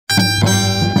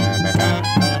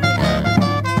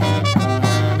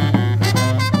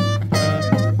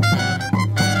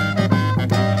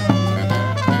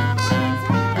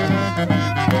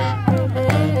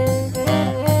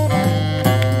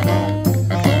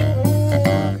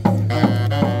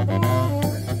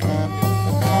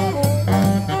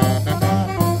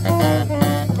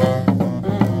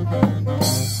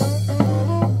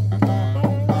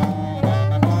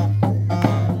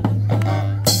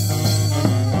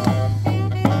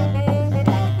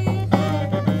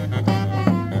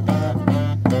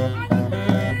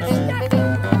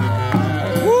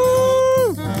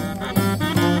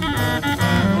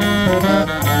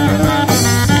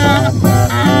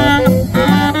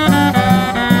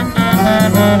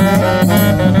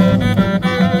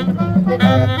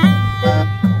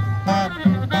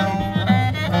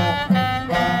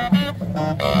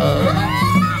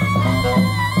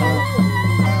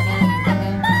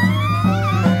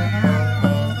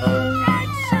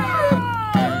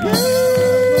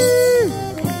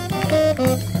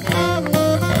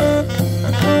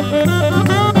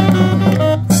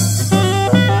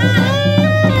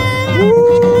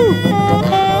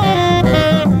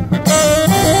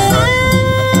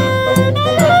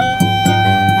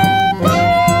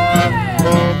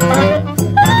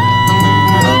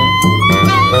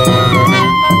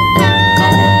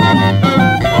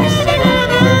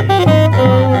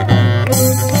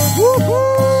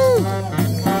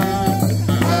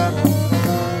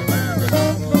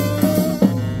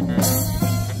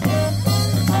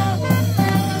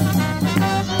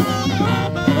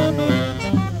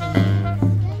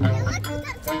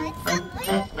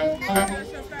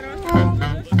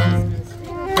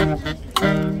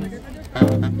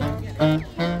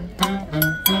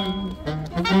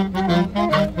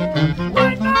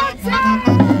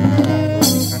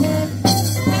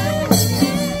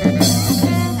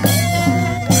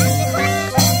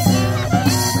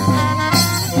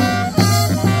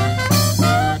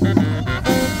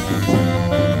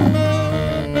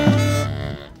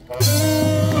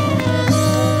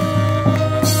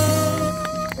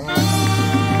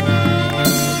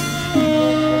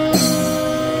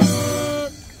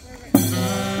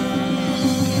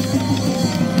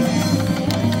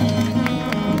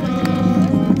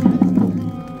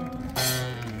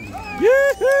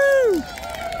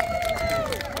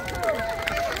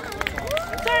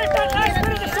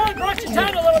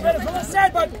bit. It's a little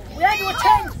sad, but we had to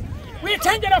attend. We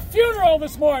attended a funeral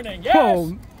this morning. Yes.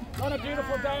 Oh. What a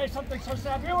beautiful day. Something so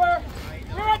sad. We were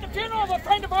at the funeral of a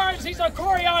friend of ours. He's a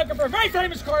choreographer, very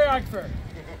famous choreographer.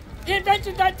 He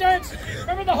invented that dance.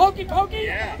 Remember the hokey pokey?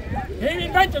 Yeah. He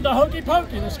invented the hokey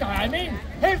pokey. This guy. I mean,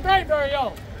 he's very, very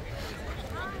old.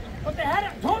 But they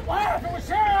had it. Don't laugh. It was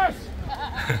serious.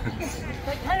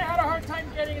 They kind of had a hard time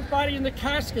getting his body in the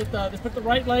casket. They put the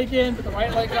right leg in, put the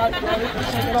right leg out,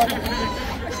 shake it off.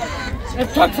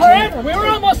 It took forever. We were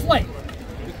almost late.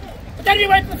 But then we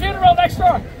went to the funeral next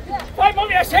door. 5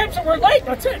 mommy asked Samson, we're late.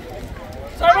 That's it.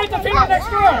 So I went to the funeral next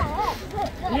door.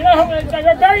 You know,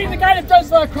 they're burying the guy that does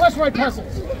the crossword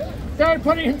puzzles. They're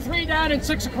putting him 3 down and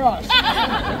 6 across.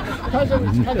 Because it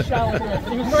was kind of shallow.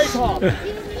 He was very tall.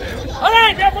 All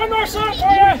right, we have one more song for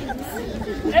you.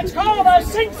 It's called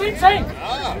Sing, Sing, Sing.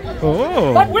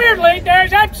 Oh. But weirdly,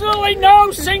 there's absolutely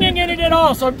no singing in it at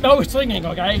all. So no singing,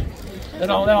 okay?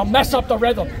 It'll mess up the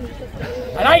rhythm.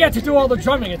 And I get to do all the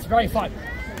drumming. It's very fun.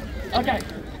 Okay.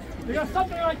 We got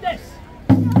something like this.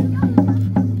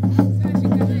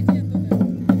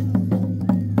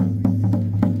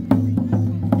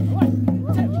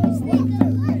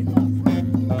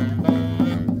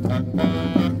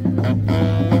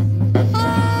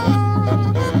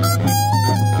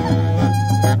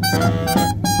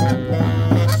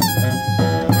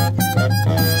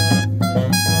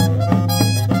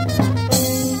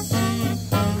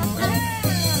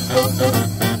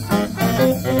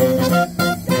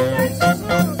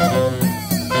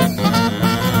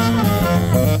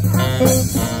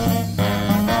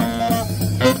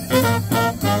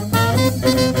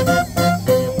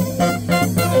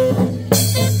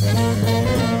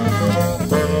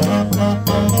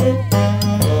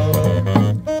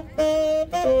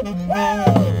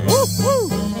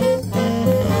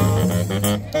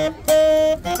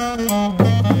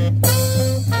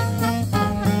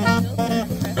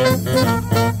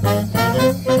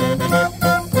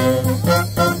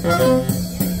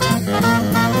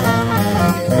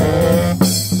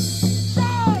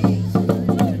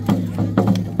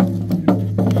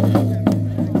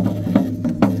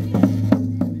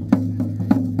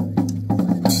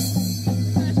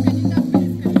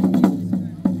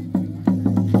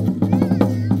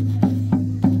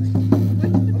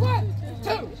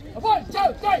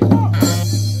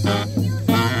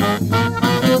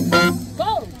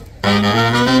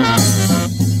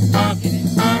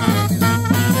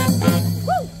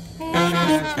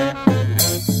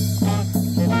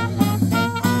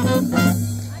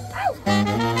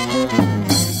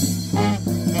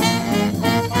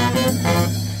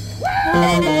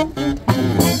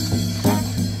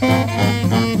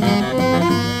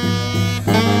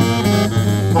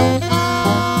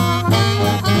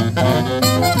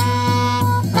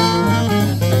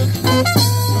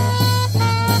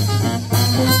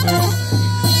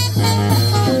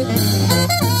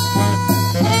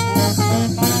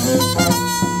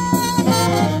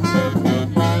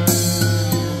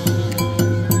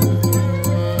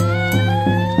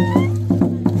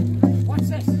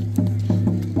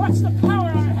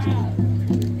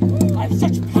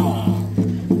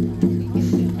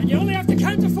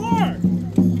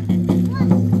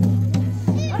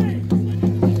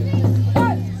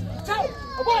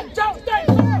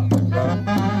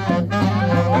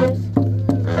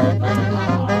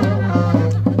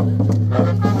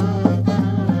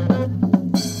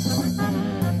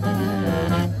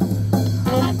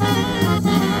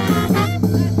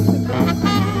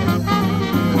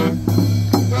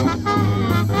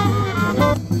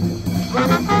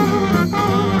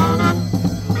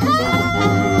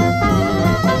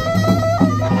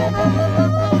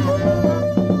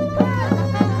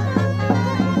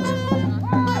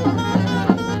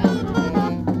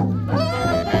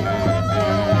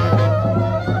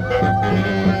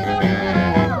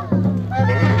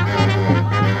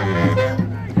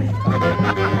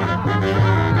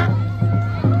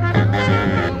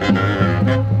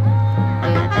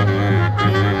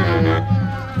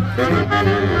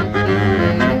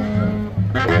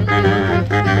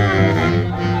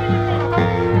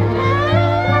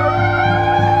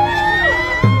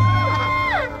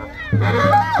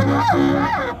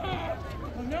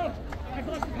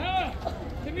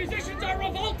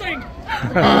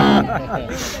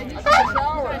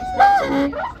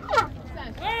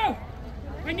 Oh!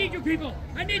 I need you people!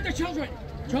 I need the children!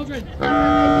 Children!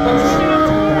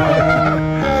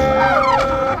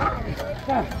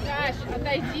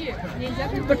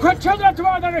 The children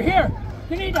tomorrow that are here!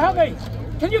 You need to help me!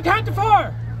 Can you count to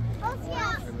 4?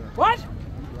 Yes. What?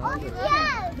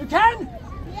 Yes. You can?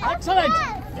 Yes. Excellent!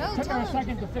 Took her a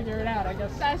second to figure it out, I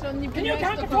guess. Can you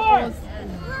count to 4? All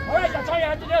right, that's all you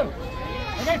have to do.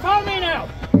 Okay, follow me now.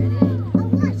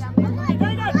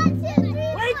 Very good.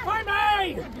 Wait for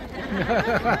me.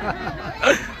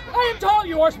 I am tall,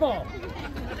 you are small.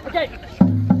 Okay.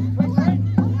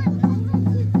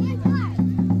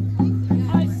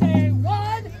 I say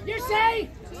 1. You say?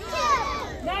 2.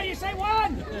 Now you say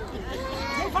 1.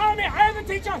 You follow me. I am the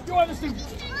teacher. You are the student.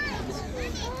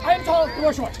 I am tall, you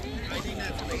are short.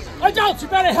 Adults, you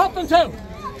better help them too.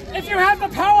 If you have the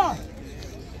power.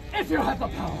 If you have the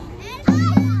power.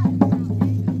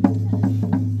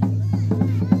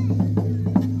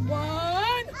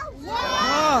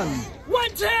 1,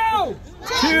 2.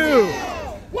 2.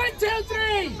 1, 2,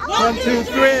 3. 1, 2,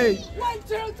 3. 1,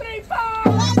 2, 3, 4.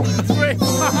 3.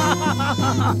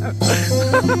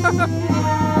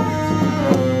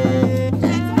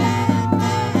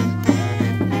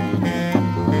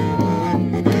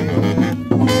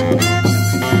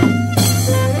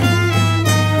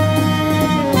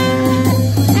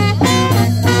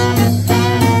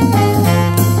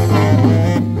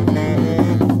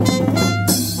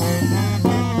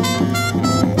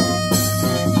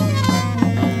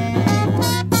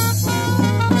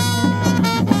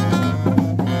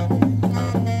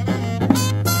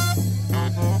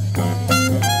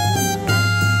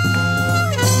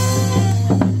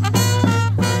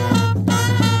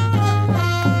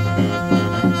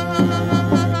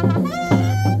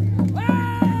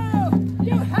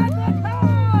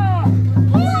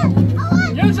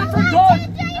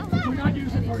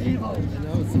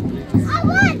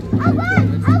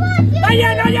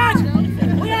 Not yet!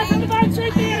 We are from the Vine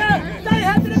Street Theatre! Very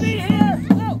happy to be here!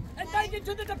 Oh, and thank you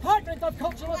to the Department of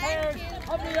Cultural Affairs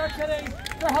of New York City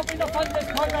for helping to fund this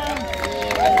program.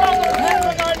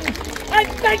 And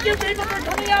thank you people for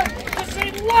coming out to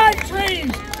see live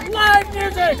trees, live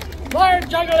music, live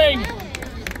juggling.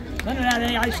 None of that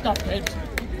AI stuff, kids.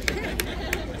 Here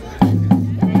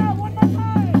we go, one more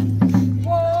time.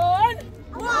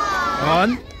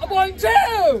 1, 2.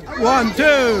 1,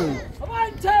 2.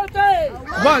 1, 2, 3.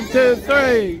 1, 2,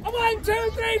 3. 1, 2,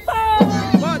 3, 4.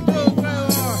 1, 2, 3,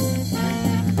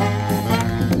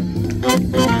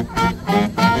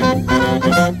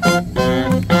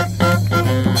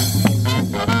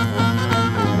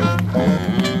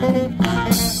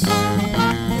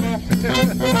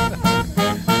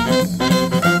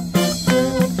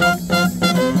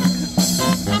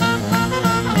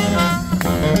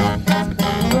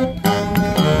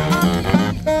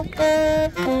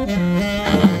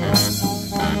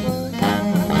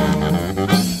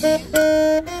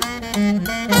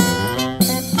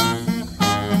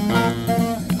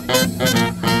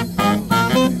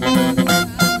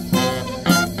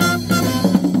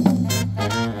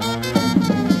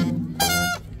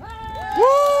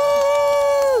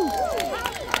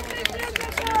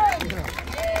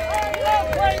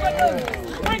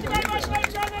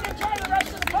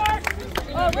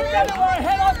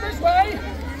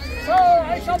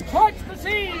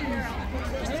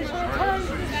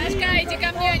 Czekajcie,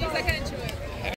 ко мне, они заканчивают.